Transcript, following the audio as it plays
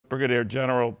Brigadier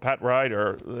General Pat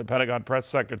Ryder, the Pentagon Press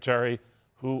Secretary,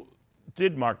 who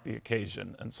did mark the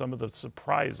occasion, and some of the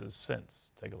surprises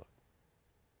since. Take a look.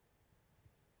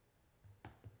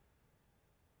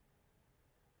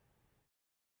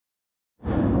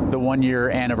 The one-year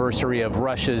anniversary of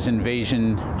Russia's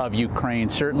invasion of Ukraine,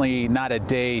 certainly not a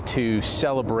day to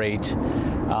celebrate,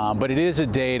 but it is a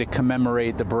day to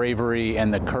commemorate the bravery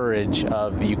and the courage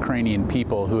of the Ukrainian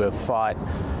people who have fought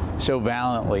so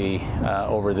valiantly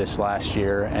over this last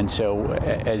year. And so,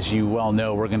 as you well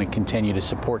know, we're going to continue to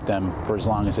support them for as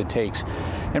long as it takes.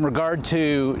 In regard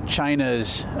to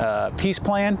China's peace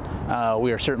plan,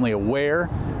 we are certainly aware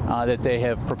that they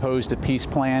have proposed a peace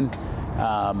plan.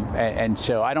 And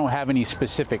so I don't have any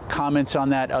specific comments on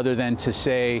that other than to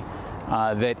say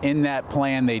that in that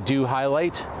plan they do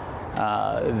highlight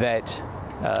that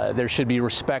there should be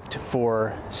respect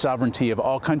for sovereignty of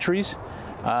all countries,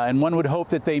 and one would hope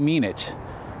that they mean it,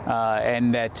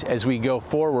 and that as we go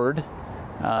forward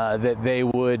that they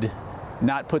would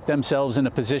not put themselves in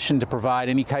a position to provide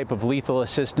any type of lethal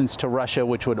assistance to Russia,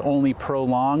 which would only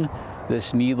prolong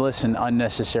this needless and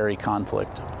unnecessary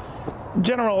conflict.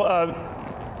 General,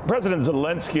 President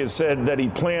Zelensky has said that he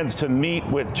plans to meet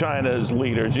with China's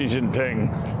leader, Xi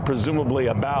Jinping, presumably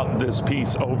about this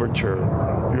peace overture.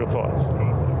 Your thoughts?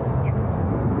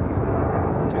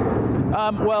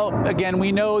 Well, again,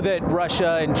 we know that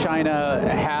Russia and China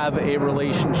have a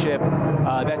relationship.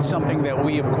 That's something that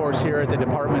we, of course, here at the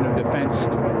Department of Defense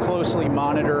closely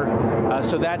monitor.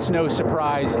 So that's no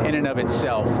surprise in and of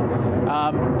itself.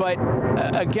 But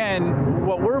again,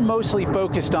 what we're mostly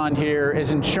focused on here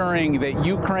is ensuring that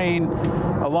Ukraine,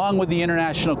 along with the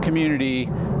international community,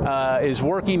 is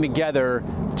working together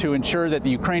to ensure that the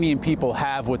Ukrainian people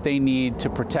have what they need to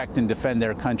protect and defend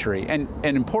their country, and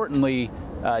importantly,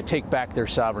 take back their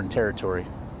sovereign territory.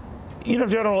 You know,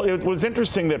 General, it was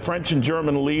interesting that French and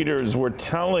German leaders were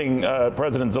telling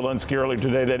President Zelensky earlier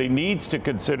today that he needs to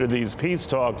consider these peace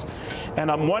talks.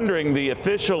 And I'm wondering, the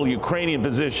official Ukrainian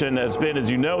position has been, as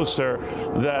you know, sir,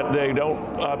 that they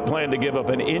don't plan to give up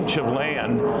an inch of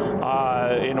land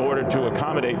in order to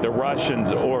accommodate the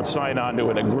Russians or sign on to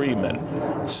an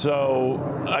agreement.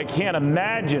 So I can't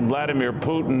imagine Vladimir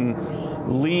Putin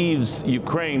leaves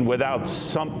Ukraine without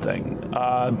something.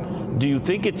 Do you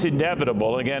think it's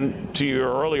inevitable, again, to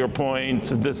your earlier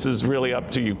points, this is really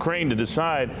up to Ukraine to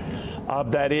decide,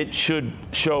 that it should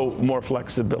show more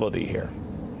flexibility here?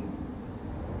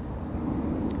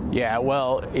 Yeah,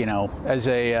 well, you know, as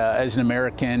an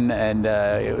American and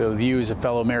with you as a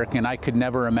fellow American, I could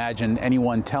never imagine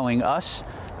anyone telling us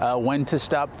when to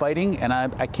stop fighting, and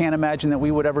I can't imagine that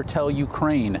we would ever tell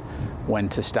Ukraine when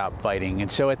to stop fighting. And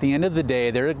so at the end of the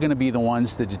day, they're going to be the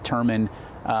ones that determine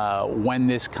when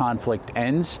this conflict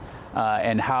ends,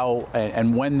 and how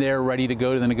and when they're ready to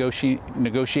go to the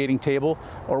negotiating table,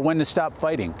 or when to stop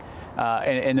fighting.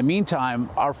 In the meantime,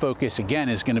 our focus again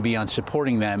is going to be on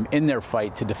supporting them in their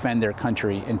fight to defend their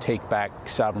country and take back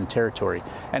sovereign territory.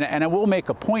 And I will make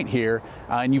a point here,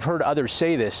 and you've heard others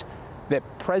say this,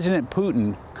 that President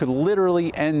Putin could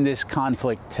literally end this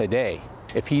conflict today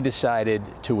if he decided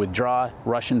to withdraw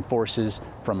Russian forces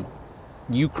from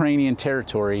Ukrainian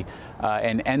territory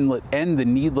and end the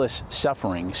needless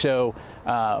suffering. So,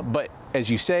 but as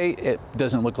you say, it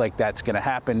doesn't look like that's going to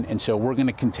happen, and so we're going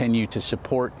to continue to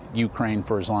support Ukraine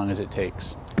for as long as it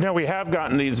takes. Now, we have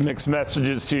gotten these mixed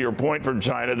messages, to your point, from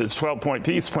China, this 12-point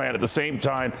peace plan. At the same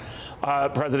time,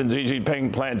 President Xi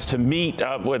Jinping plans to meet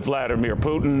with Vladimir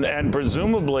Putin and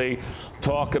presumably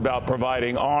talk about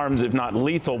providing arms, if not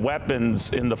lethal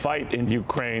weapons, in the fight in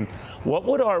Ukraine. What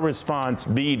would our response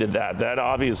be to that? That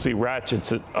obviously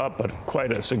ratchets it up at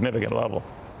quite a significant level.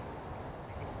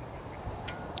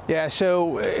 Yeah,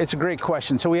 so it's a great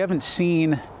question. So we haven't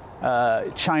seen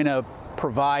China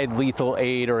provide lethal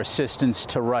aid or assistance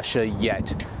to Russia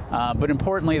yet. But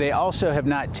importantly, they also have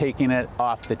not taken it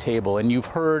off the table. And you've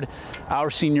heard our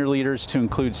senior leaders, to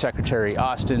include Secretary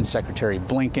Austin, Secretary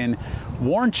Blinken,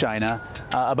 warn China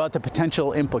about the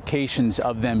potential implications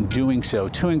of them doing so,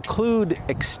 to include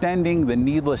extending the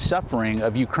needless suffering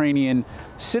of Ukrainian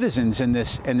citizens in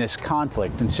this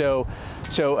conflict. And so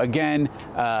again,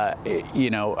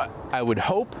 you know, I would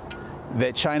hope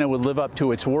that China would live up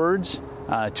to its words,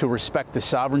 to respect the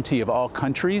sovereignty of all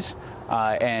countries,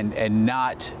 and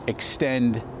not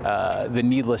extend the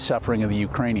needless suffering of the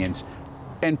Ukrainians,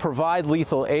 and provide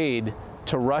lethal aid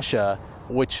to Russia,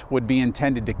 which would be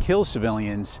intended to kill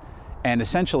civilians and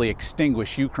essentially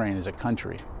extinguish Ukraine as a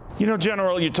country. You know,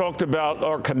 General, you talked about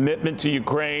our commitment to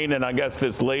Ukraine, and I guess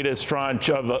this latest tranche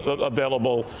of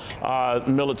available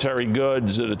military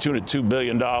goods, to the tune of $2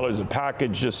 billion, a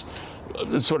package just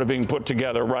sort of being put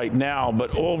together right now,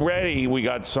 but already we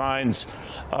got signs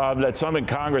that some in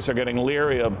Congress are getting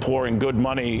leery of pouring good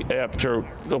money after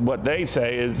what they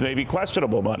say is maybe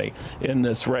questionable money in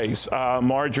this race.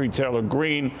 Marjorie Taylor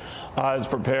Greene is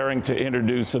preparing to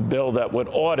introduce a bill that would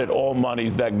audit all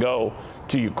monies that go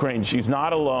to Ukraine. She's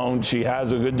not alone. She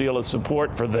has a good deal of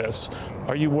support for this.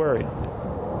 Are you worried?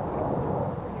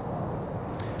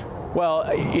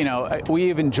 Well, you know, we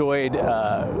have enjoyed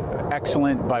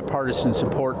excellent bipartisan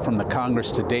support from the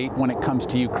Congress to date when it comes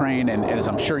to Ukraine. And as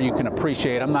I'm sure you can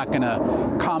appreciate, I'm not going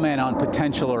to comment on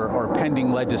potential or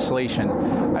pending legislation.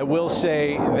 I will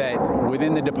say that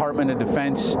within the Department of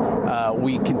Defense,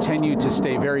 we continue to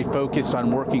stay very focused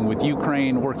on working with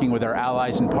Ukraine, working with our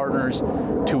allies and partners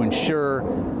to ensure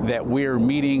that we're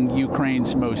meeting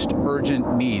Ukraine's most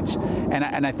urgent needs.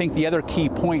 And I think the other key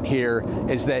point here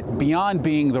is that beyond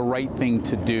being the right thing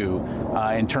to do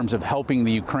in terms of helping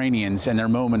the Ukrainians in their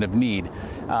moment of need,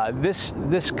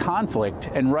 this conflict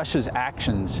and Russia's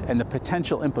actions and the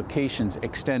potential implications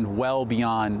extend well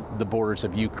beyond the borders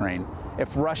of Ukraine.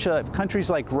 If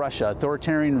countries like Russia,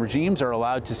 authoritarian regimes, are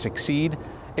allowed to succeed,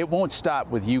 it won't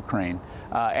stop with Ukraine.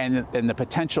 And the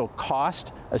potential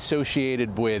cost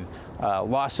associated with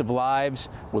loss of lives,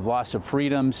 with loss of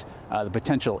freedoms, the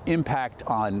potential impact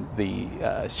on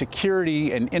the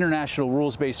security and international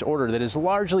rules-based order that has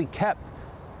largely kept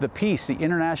the peace, the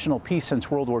international peace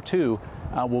since World War II,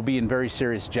 will be in very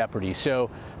serious jeopardy. So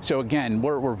again,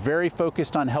 we're very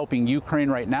focused on helping Ukraine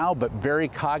right now, but very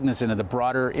cognizant of the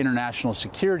broader international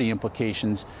security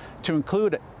implications, to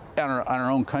include on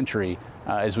our own country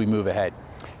as we move ahead.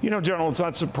 You know, General, it's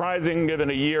not surprising, given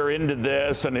a year into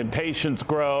this and impatience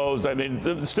grows. I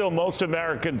mean, still most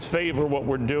Americans favor what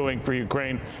we're doing for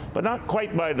Ukraine, but not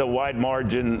quite by the wide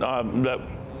margin that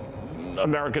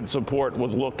American support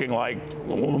was looking like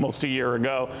almost a year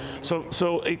ago.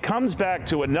 So it comes back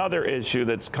to another issue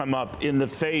that's come up in the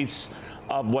face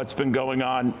of what's been going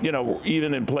on, you know,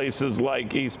 even in places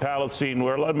like East Palestine,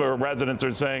 where a lot of residents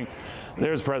are saying,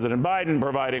 there's President Biden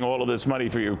providing all of this money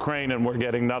for Ukraine and we're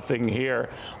getting nothing here.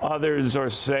 Others are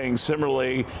saying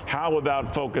similarly, how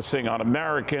about focusing on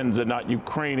Americans and not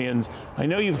Ukrainians? I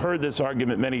know you've heard this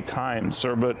argument many times,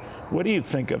 sir, but what do you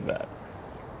think of that?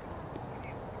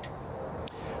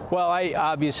 Well, I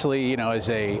obviously, you know, as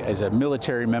a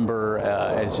military member,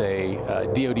 as a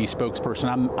DoD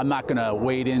spokesperson, I'm not going to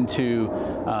wade into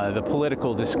the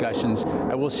political discussions.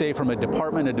 I will say, from a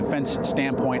Department of Defense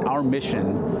standpoint, our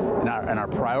mission and our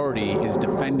priority is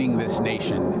defending this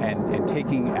nation and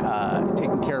taking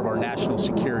care of our national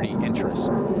security interests.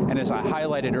 And as I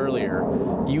highlighted earlier,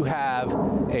 you have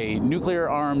a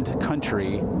nuclear-armed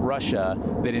country, Russia,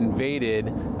 that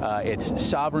invaded its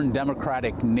sovereign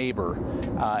democratic neighbor,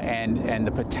 and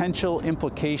the potential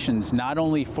implications not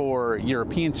only for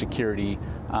European security,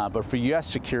 but for U.S.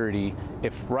 security,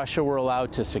 if Russia were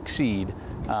allowed to succeed,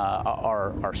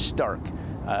 are stark.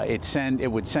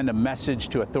 It would send a message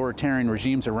to authoritarian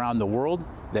regimes around the world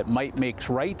that might makes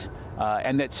right,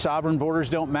 and that sovereign borders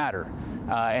don't matter.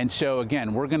 And so,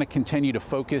 again, we're going to continue to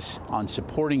focus on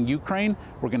supporting Ukraine.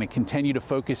 We're going to continue to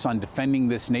focus on defending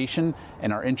this nation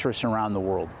and our interests around the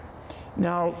world.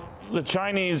 Now, the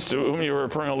Chinese, to whom you were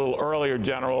referring a little earlier,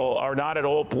 General, are not at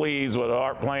all pleased with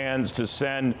our plans to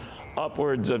send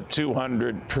upwards of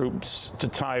 200 troops to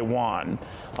Taiwan.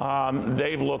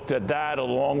 They've looked at that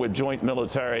along with joint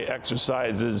military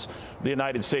exercises the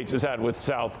United States has had with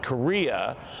South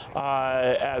Korea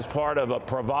as part of a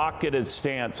provocative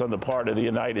stance on the part of the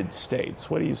United States.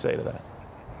 What do you say to that?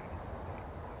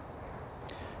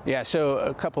 Yeah, so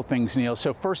a couple things, Neil.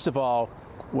 So first of all,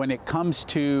 when it comes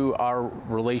to our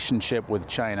relationship with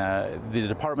China, the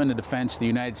Department of Defense, the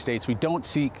United States, we don't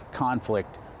seek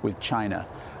conflict with China.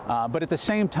 But at the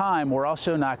same time, we're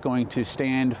also not going to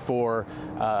stand for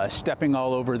stepping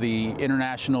all over the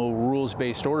international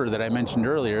rules-based order that I mentioned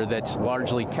earlier that's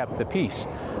largely kept the peace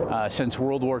since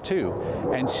World War II.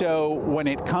 And so when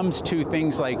it comes to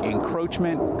things like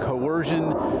encroachment, coercion,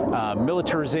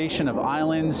 militarization of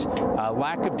islands,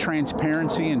 lack of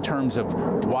transparency in terms of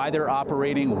why they're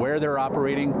operating, where they're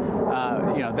operating,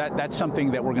 you know, that's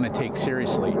something that we're going to take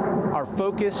seriously. Our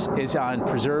focus is on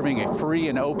preserving a free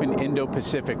and open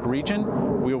Indo-Pacific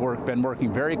region. We've been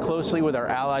working very closely with our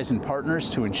allies and partners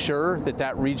to ensure that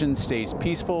that region stays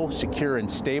peaceful, secure,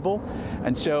 and stable.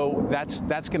 And so that's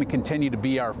going to continue to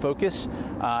be our focus,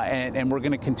 and we're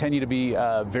going to continue to be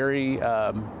very,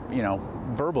 you know,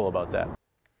 verbal about that.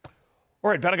 All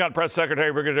right, Pentagon Press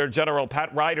Secretary Brigadier General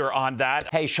Pat Ryder on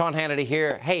that. Hey, Sean Hannity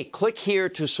here. Hey, click here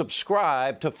to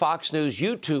subscribe to Fox News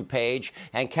YouTube page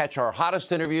and catch our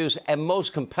hottest interviews and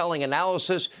most compelling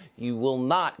analysis. You will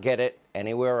not get it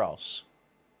anywhere else.